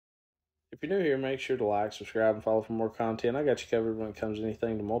If you're new here, make sure to like, subscribe, and follow for more content. I got you covered when it comes to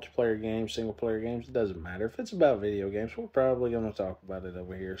anything to multiplayer games, single player games. It doesn't matter. If it's about video games, we're probably going to talk about it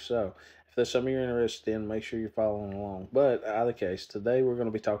over here. So if there's something you're interested in, make sure you're following along. But either case, today we're going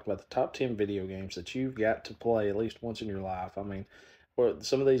to be talking about the top 10 video games that you've got to play at least once in your life. I mean,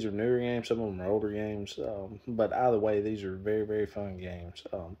 some of these are newer games, some of them are older games. But either way, these are very, very fun games.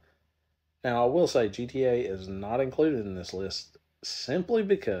 Now, I will say GTA is not included in this list simply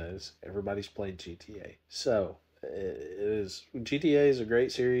because everybody's played GTA. So, GTA is a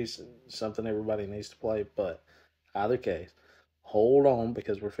great series, something everybody needs to play, but either case, hold on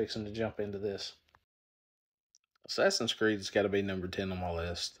because we're fixing to jump into this. Assassin's Creed's got to be number 10 on my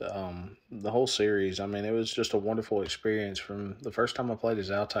list. The whole series, I mean, it was just a wonderful experience from the first time I played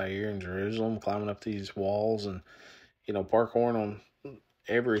as Altair in Jerusalem, climbing up these walls and, parkouring on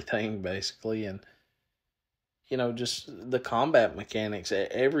everything basically, and just the combat mechanics,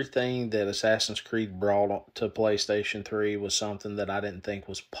 everything that Assassin's Creed brought to PlayStation 3 was something that I didn't think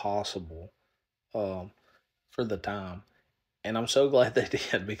was possible for the time. And I'm so glad they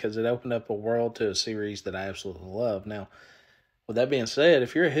did because it opened up a world to a series that I absolutely love. Now, with that being said,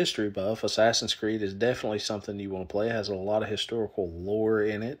 if you're a history buff, Assassin's Creed is definitely something you want to play. It has a lot of historical lore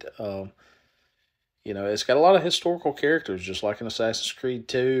in it. It's got a lot of historical characters, just like in Assassin's Creed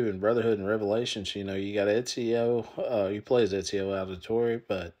 2 and Brotherhood and Revelations. You got Ezio. You play as Ezio Auditore,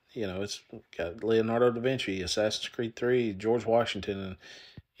 but, it's got Leonardo da Vinci, Assassin's Creed 3, George Washington,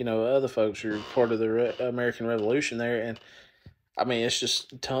 and, other folks who are part of the American Revolution there. And, I mean, it's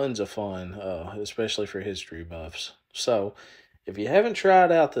just tons of fun, especially for history buffs. So, if you haven't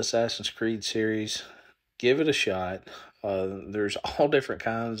tried out the Assassin's Creed series, give it a shot. There's all different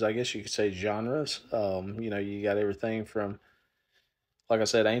kinds, I guess you could say, genres. You got everything from, like I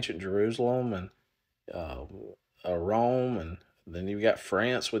said, ancient Jerusalem and Rome, and then you've got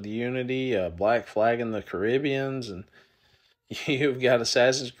France with Unity, Black Flag in the Caribbeans, and you've got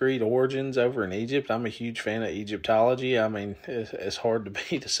Assassin's Creed Origins over in Egypt. I'm a huge fan of Egyptology. I mean, it's hard to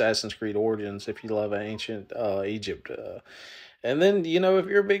beat Assassin's Creed Origins if you love ancient Egypt. And then, if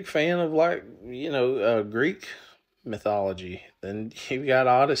you're a big fan of, Greek mythology, then you've got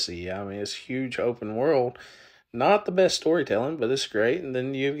Odyssey. I mean, it's huge open world. Not the best storytelling, but it's great. And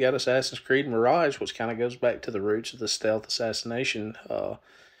then you've got Assassin's Creed Mirage, which kind of goes back to the roots of the stealth assassination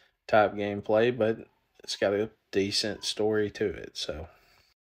type gameplay, but it's got a decent story to it. So,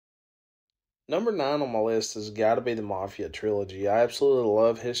 number 9 on my list has got to be the Mafia Trilogy. I absolutely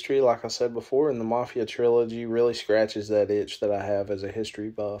love history, like I said before, and the Mafia Trilogy really scratches that itch that I have as a history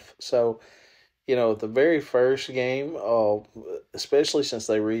buff. So, the very first game, especially since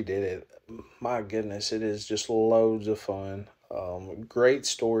they redid it, my goodness, it is just loads of fun. Great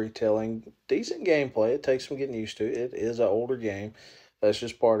storytelling, decent gameplay. It takes some getting used to. It is an older game. That's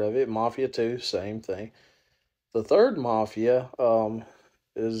just part of it. Mafia 2, same thing. The third Mafia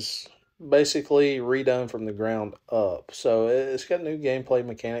is basically redone from the ground up. So it's got new gameplay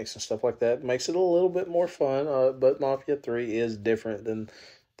mechanics and stuff like that. Makes it a little bit more fun, but Mafia 3 is different than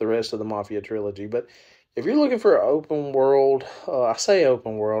the rest of the Mafia trilogy. But if you're looking for an open world, I say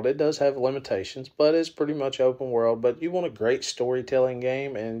open world, it does have limitations, but it's pretty much open world. But you want a great storytelling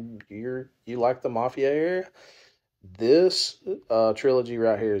game and you like the Mafia era, this trilogy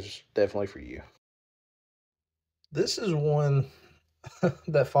right here is definitely for you. This is one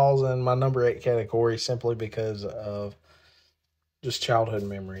that falls in my number 8 category simply because of just childhood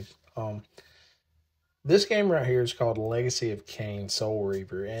memories. This game right here is called Legacy of Kain, Soul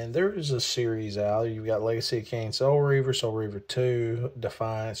Reaver, and there is a series out. You've got Legacy of Kain, Soul Reaver 2,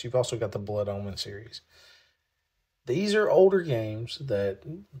 Defiance. You've also got the Blood Omen series. These are older games that,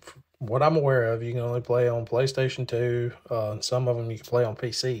 what I'm aware of, you can only play on PlayStation 2. And some of them you can play on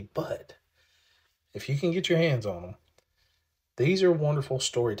PC, but if you can get your hands on them, these are wonderful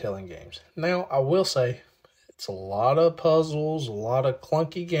storytelling games. Now, I will say, it's a lot of puzzles, a lot of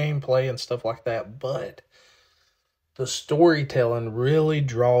clunky gameplay and stuff like that, but the storytelling really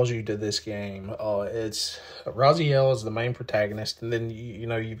draws you to this game. It's Raziel is the main protagonist, and then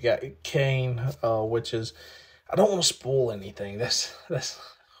you've got Kain, which is, I don't want to spoil anything. This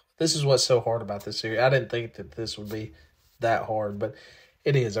is what's so hard about this series. I didn't think that this would be that hard, but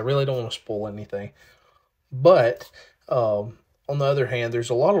it is. I really don't want to spoil anything. But on the other hand, there's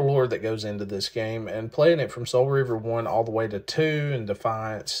a lot of lore that goes into this game, and playing it from Soul Reaver 1 all the way to 2 and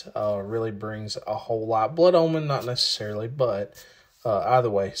Defiance really brings a whole lot. Blood Omen, not necessarily, but either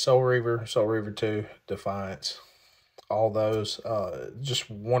way, Soul Reaver 2, Defiance, all those just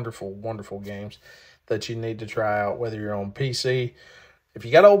wonderful, wonderful games that you need to try out, whether you're on PC If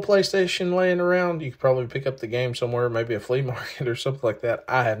you got an old PlayStation laying around, you could probably pick up the game somewhere, maybe a flea market or something like that.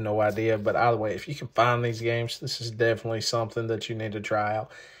 I have no idea. But either way, if you can find these games, this is definitely something that you need to try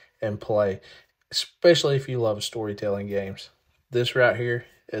out and play, especially if you love storytelling games. This right here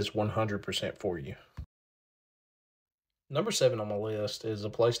is 100% for you. Number 7 on my list is a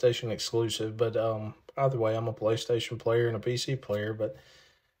PlayStation exclusive, but either way, I'm a PlayStation player and a PC player, but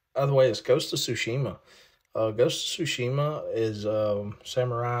either way, it's Ghost of Tsushima. Ghost of Tsushima is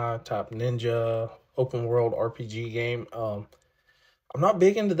samurai type ninja open world RPG game. I'm not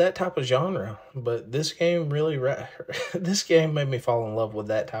big into that type of genre, but this game really this game made me fall in love with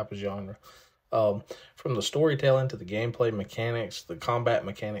that type of genre. From the storytelling to the gameplay mechanics, the combat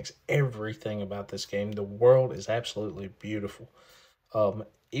mechanics, everything about this game, the world is absolutely beautiful.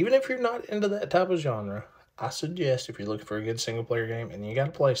 Even if you're not into that type of genre, I suggest if you're looking for a good single player game and you got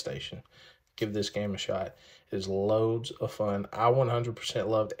a PlayStation, give this game a shot. It is loads of fun. I 100%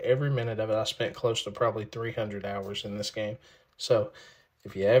 loved every minute of it. I spent close to probably 300 hours in this game. So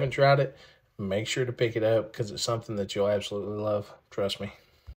if you haven't tried it, make sure to pick it up because it's something that you'll absolutely love. Trust me.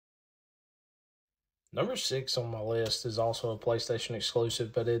 Number 6 on my list is also a PlayStation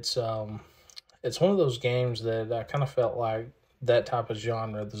exclusive, but it's one of those games that I kind of felt like that type of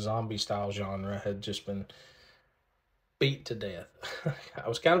genre, the zombie style genre, had just been beat to death. I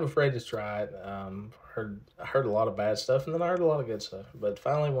was kind of afraid to try it. I heard a lot of bad stuff, and then I heard a lot of good stuff. But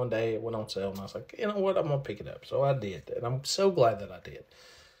finally, one day it went on sale, and I was like, you know what, I'm gonna pick it up. So I did, and I'm so glad that I did.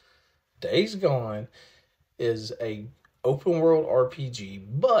 Days Gone is a open world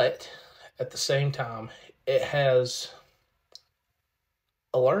RPG, but at the same time, it has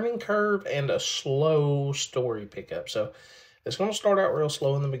a learning curve and a slow story pickup. So it's going to start out real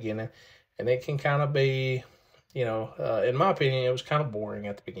slow in the beginning, and it can kind of be, in my opinion, it was kind of boring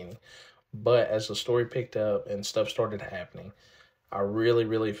at the beginning. But as the story picked up and stuff started happening, I really,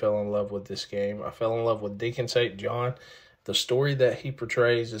 really fell in love with this game. I fell in love with Deacon St. John, the story that he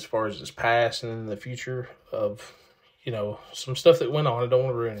portrays as far as his past and in the future of, some stuff that went on. I don't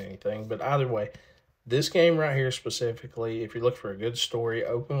want to ruin anything, but either way, this game right here specifically, if you're looking for a good story,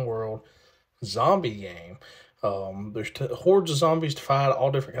 open world, zombie game, there's hordes of zombies to fight,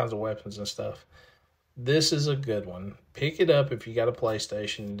 all different kinds of weapons and stuff. This is a good one. Pick it up if you got a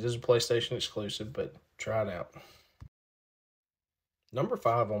PlayStation. It is a PlayStation exclusive, but try it out. Number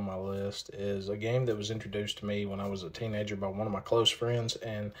 5 on my list is a game that was introduced to me when I was a teenager by one of my close friends,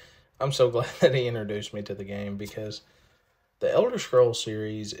 and I'm so glad that he introduced me to the game because the Elder Scrolls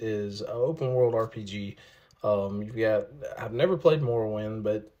series is an open world RPG. I've never played Morrowind,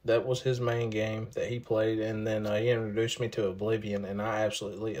 but that was his main game that he played, and then he introduced me to Oblivion, and I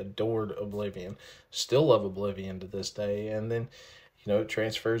absolutely adored Oblivion. Still love Oblivion to this day, and then, it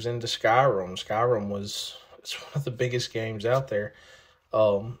transfers into Skyrim. It's one of the biggest games out there.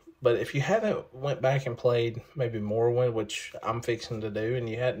 But if you haven't went back and played maybe Morrowind, which I'm fixing to do, and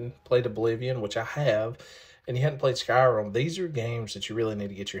you hadn't played Oblivion, which I have, and you hadn't played Skyrim, these are games that you really need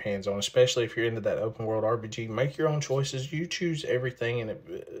to get your hands on, especially if you're into that open world RPG. Make your own choices. You choose everything, and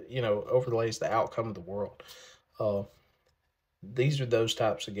it, overlays the outcome of the world. These are those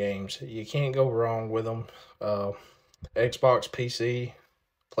types of games. You can't go wrong with them. Xbox, PC,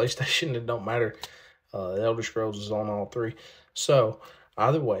 PlayStation, it don't matter. The Elder Scrolls is on all three. So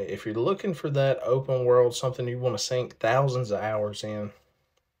either way, if you're looking for that open world, something you want to sink thousands of hours in,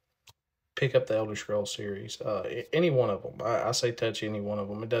 pick up the Elder Scrolls series. Any one of them. I say touch any one of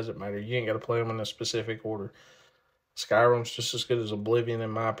them. It doesn't matter. You ain't got to play them in a specific order. Skyrim's just as good as Oblivion, in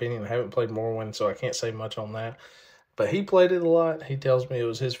my opinion. I haven't played Morrowind, so I can't say much on that. But he played it a lot. He tells me it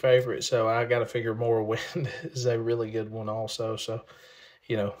was his favorite, so I got to figure Morrowind is a really good one also. So,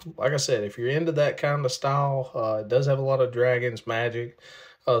 like I said, if you're into that kind of style, it does have a lot of dragons, magic,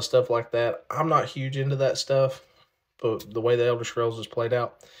 stuff like that. I'm not huge into that stuff, but the way the Elder Scrolls is played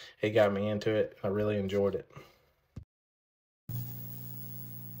out, it got me into it. I really enjoyed it.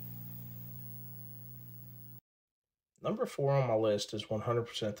 Number 4 on my list is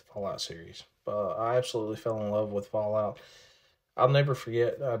 100% the Fallout series. I absolutely fell in love with Fallout. I'll never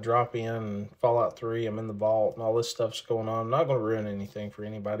forget, I drop in Fallout 3, I'm in the vault, and all this stuff's going on. I'm not going to ruin anything for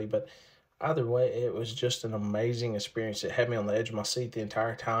anybody, but either way, it was just an amazing experience. It had me on the edge of my seat the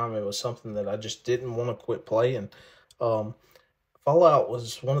entire time. It was something that I just didn't want to quit playing. Fallout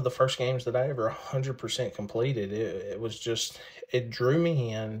was one of the first games that I ever 100% completed. It drew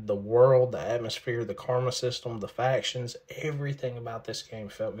me in. The world, the atmosphere, the karma system, the factions, everything about this game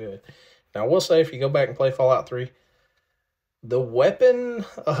felt good. Now, I will say, if you go back and play Fallout 3, the weapon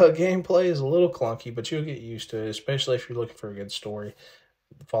gameplay is a little clunky, but you'll get used to it, especially if you're looking for a good story.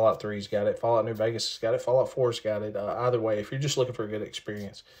 Fallout 3's got it. Fallout New Vegas has got it. Fallout 4's got it. Either way, if you're just looking for a good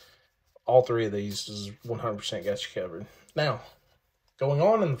experience, all three of these is 100% got you covered. Now, going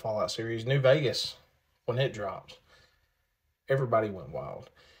on in the Fallout series, New Vegas, when it drops, everybody went wild.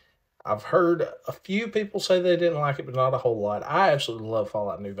 I've heard a few people say they didn't like it, but not a whole lot. I absolutely love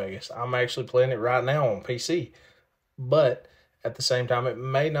Fallout New Vegas. I'm actually playing it right now on PC. But at the same time, it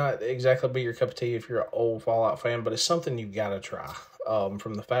may not exactly be your cup of tea if you're an old Fallout fan, but it's something you've got to try.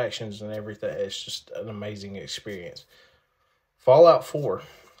 From the factions and everything, it's just an amazing experience. Fallout 4.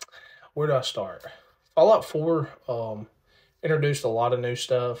 Where do I start? Fallout 4 introduced a lot of new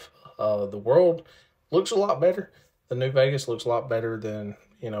stuff. The world looks a lot better. The New Vegas looks a lot better than,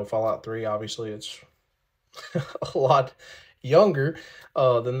 Fallout 3. Obviously, it's a lot younger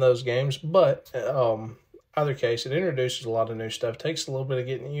than those games. But either case, it introduces a lot of new stuff. Takes a little bit of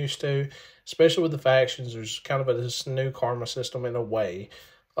getting used to, especially with the factions. There's kind of this new karma system in a way.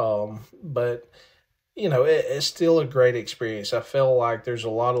 But it's still a great experience. I feel like there's a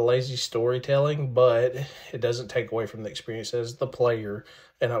lot of lazy storytelling, but it doesn't take away from the experience as the player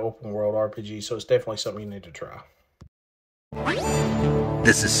in an open world RPG. So it's definitely something you need to try.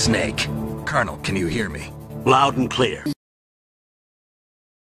 This is Snake. Colonel, can you hear me? Loud and clear.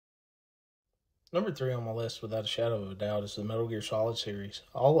 Number 3 on my list, without a shadow of a doubt, is the Metal Gear Solid series.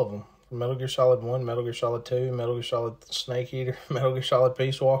 All of them. Metal Gear Solid 1, Metal Gear Solid 2, Metal Gear Solid Snake Eater, Metal Gear Solid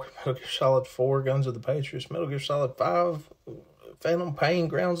Peace Walker, Metal Gear Solid 4, Guns of the Patriots, Metal Gear Solid 5, Phantom Pain,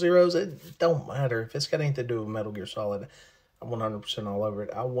 Ground Zeroes. It don't matter. If it's got anything to do with Metal Gear Solid, I'm 100% all over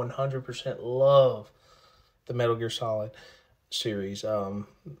it. I 100% love the Metal Gear Solid series.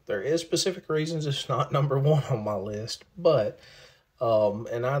 There is specific reasons it's not number 1 on my list, but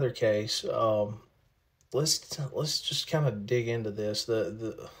in either case, let's just kind of dig into this.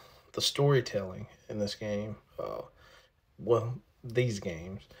 The storytelling in this game, these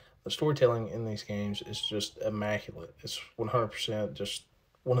games, the storytelling in these games is just immaculate. It's 100% just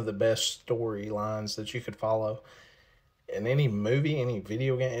one of the best storylines that you could follow in any movie, any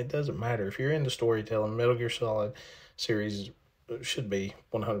video game. It doesn't matter. If you're into storytelling, Metal Gear Solid series should be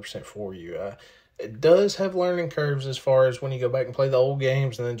 100% for you. It does have learning curves as far as when you go back and play the old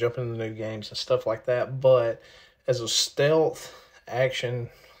games and then jump into the new games and stuff like that. But as a stealth action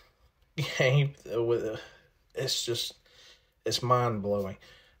game, it's mind blowing.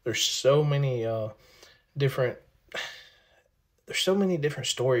 There's so many different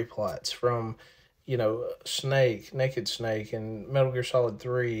story plots from Naked Snake and Metal Gear Solid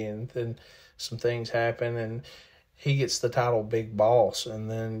 3, and then some things happen and he gets the title Big Boss,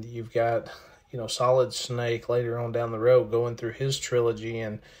 and then you've got Solid Snake later on down the road going through his trilogy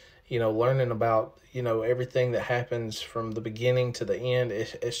and learning about everything that happens from the beginning to the end.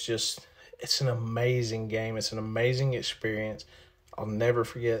 It's an amazing game. It's an amazing experience. I'll never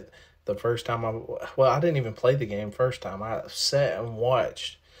forget the first time I didn't even play the game first time. I sat and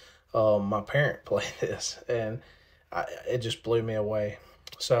watched my parent play this, and it just blew me away.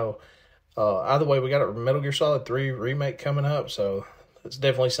 So either way, we got a Metal Gear Solid 3 remake coming up, so it's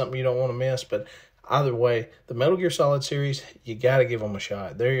definitely something you don't want to miss. But either way, the Metal Gear Solid series, you got to give them a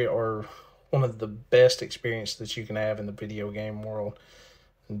shot. They are one of the best experiences that you can have in the video game world.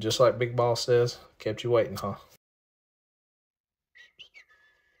 And just like Big Boss says, kept you waiting, huh?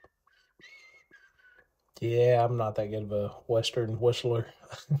 Yeah, I'm not that good of a Western whistler,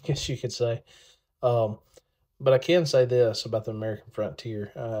 I guess you could say. But I can say this about the American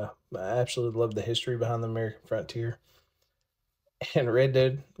Frontier. I absolutely love the history behind the American Frontier. And Red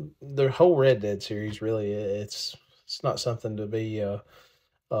Dead, the whole Red Dead series, really, it's not something to be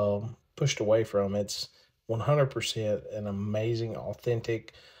pushed away from. It's 100% an amazing,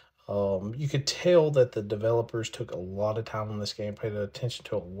 authentic. You could tell that the developers took a lot of time on this game, paid attention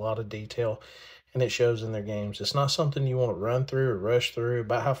to a lot of detail, and it shows in their games. It's not something you want to run through or rush through.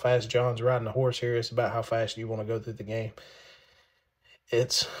 About how fast John's riding a horse here, it's about how fast you want to go through the game.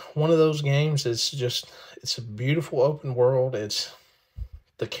 It's one of those games. It's a beautiful open world. It's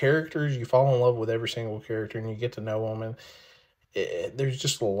the characters. You fall in love with every single character and you get to know them. And there's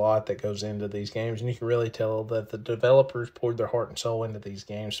just a lot that goes into these games. And you can really tell that the developers poured their heart and soul into these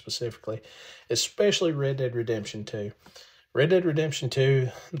games specifically, especially Red Dead Redemption 2. Red Dead Redemption 2,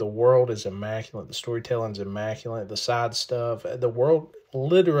 the world is immaculate. The storytelling's immaculate. The side stuff. The world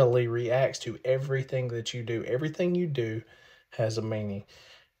literally reacts to everything that you do. Everything you do has a meaning.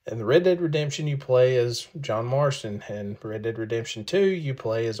 In the Red Dead Redemption, you play as John Marston. And Red Dead Redemption 2, you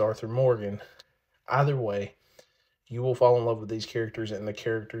play as Arthur Morgan. Either way, you will fall in love with these characters and the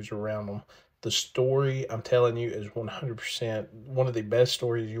characters around them. The story, I'm telling you, is 100% one of the best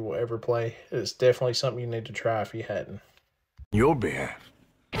stories you will ever play. It's definitely something you need to try if you hadn't. Your beer.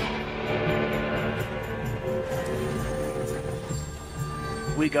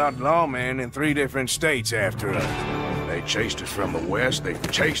 we got lawmen in 3 different states after us. They chased us from the west, they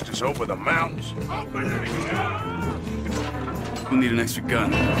chased us over the mountains. We'll need an extra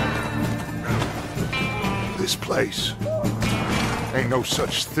gun. This place ain't no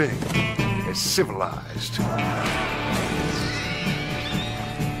such thing as civilized.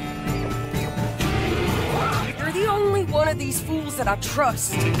 You're the only one of these fools that I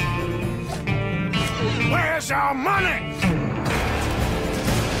trust. Where's our money?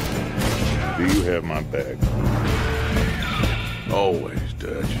 Do you have my back? Always,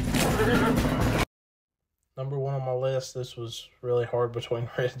 Dutch. Number 1 on my list. This was really hard between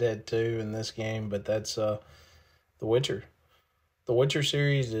Red Dead 2 and this game, but that's The Witcher. The Witcher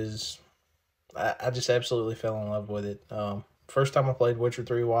series is... I just absolutely fell in love with it. First time I played Witcher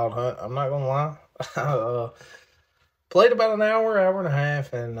 3 Wild Hunt, I'm not going to lie. I played about an hour and a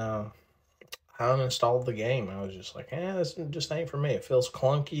half, and I uninstalled the game. I was just like, this just ain't for me. It feels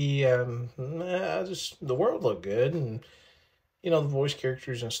clunky. The world looked good, and the voice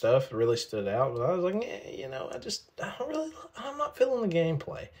characters and stuff really stood out. But I was like, I'm not feeling the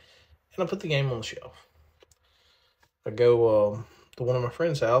gameplay. And I put the game on the shelf. I go to one of my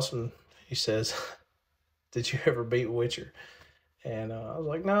friend's house, and he says, "Did you ever beat Witcher?" And I was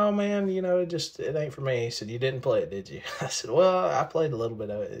like, "No, man, it ain't for me." He said, "You didn't play it, did you?" I said, "Well, I played a little bit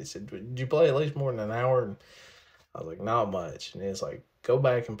of it." He said, "Did you play at least more than an hour?" And I was like, "Not much." And he's like, "Go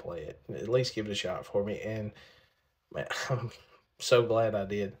back and play it. At least give it a shot for me." And man, I'm so glad I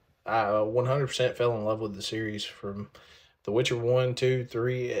did. I 100% fell in love with the series from The Witcher 1, 2,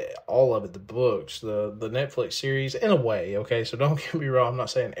 3, all of it, the books, the Netflix series, in a way, okay? So don't get me wrong. I'm not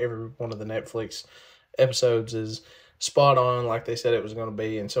saying every one of the Netflix episodes is spot on like they said it was going to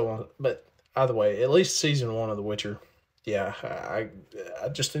be and so on. But either way, at least season 1 of The Witcher, yeah, I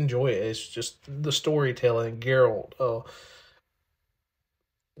just enjoy it. It's just the storytelling, Geralt.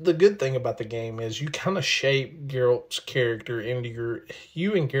 The good thing about the game is you kind of shape Geralt's character into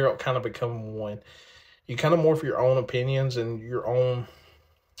you and Geralt kind of become one. You kind of morph your own opinions and your own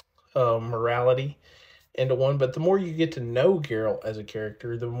morality into one. But the more you get to know Geralt as a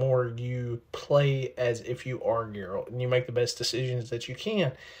character, the more you play as if you are Geralt, and you make the best decisions that you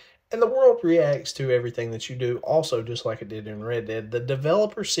can. And the world reacts to everything that you do also, just like it did in Red Dead. The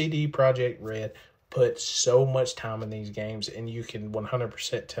developer CD Projekt Red put so much time in these games, and you can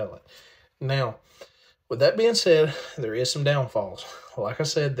 100% tell it. Now, with that being said, there is some downfalls. Like I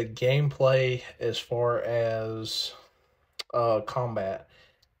said, the gameplay as far as combat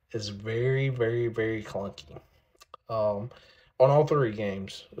is very, very, very clunky. On all 3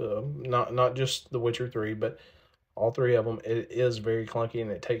 games, not just The Witcher 3, but all 3 of them, it is very clunky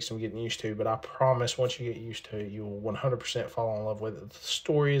and it takes some getting used to. But I promise once you get used to it, you will 100% fall in love with it. The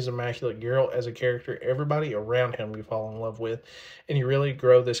story is immaculate. Geralt as a character, everybody around him you fall in love with. And you really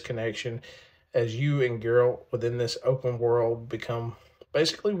grow this connection as you and Geralt within this open world become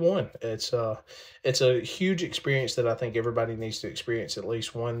basically one. It's a huge experience that I think everybody needs to experience at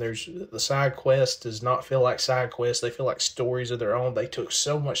least one. There's the side quest does not feel like side quests. They feel like stories of their own. They took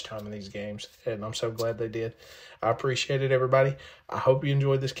so much time in these games, and I'm so glad they did. I appreciate it, everybody. I hope you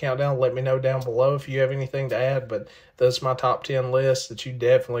enjoyed this countdown. Let me know down below if you have anything to add, but that's my top 10 list that you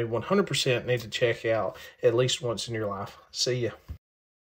definitely 100% need to check out at least once in your life. See ya.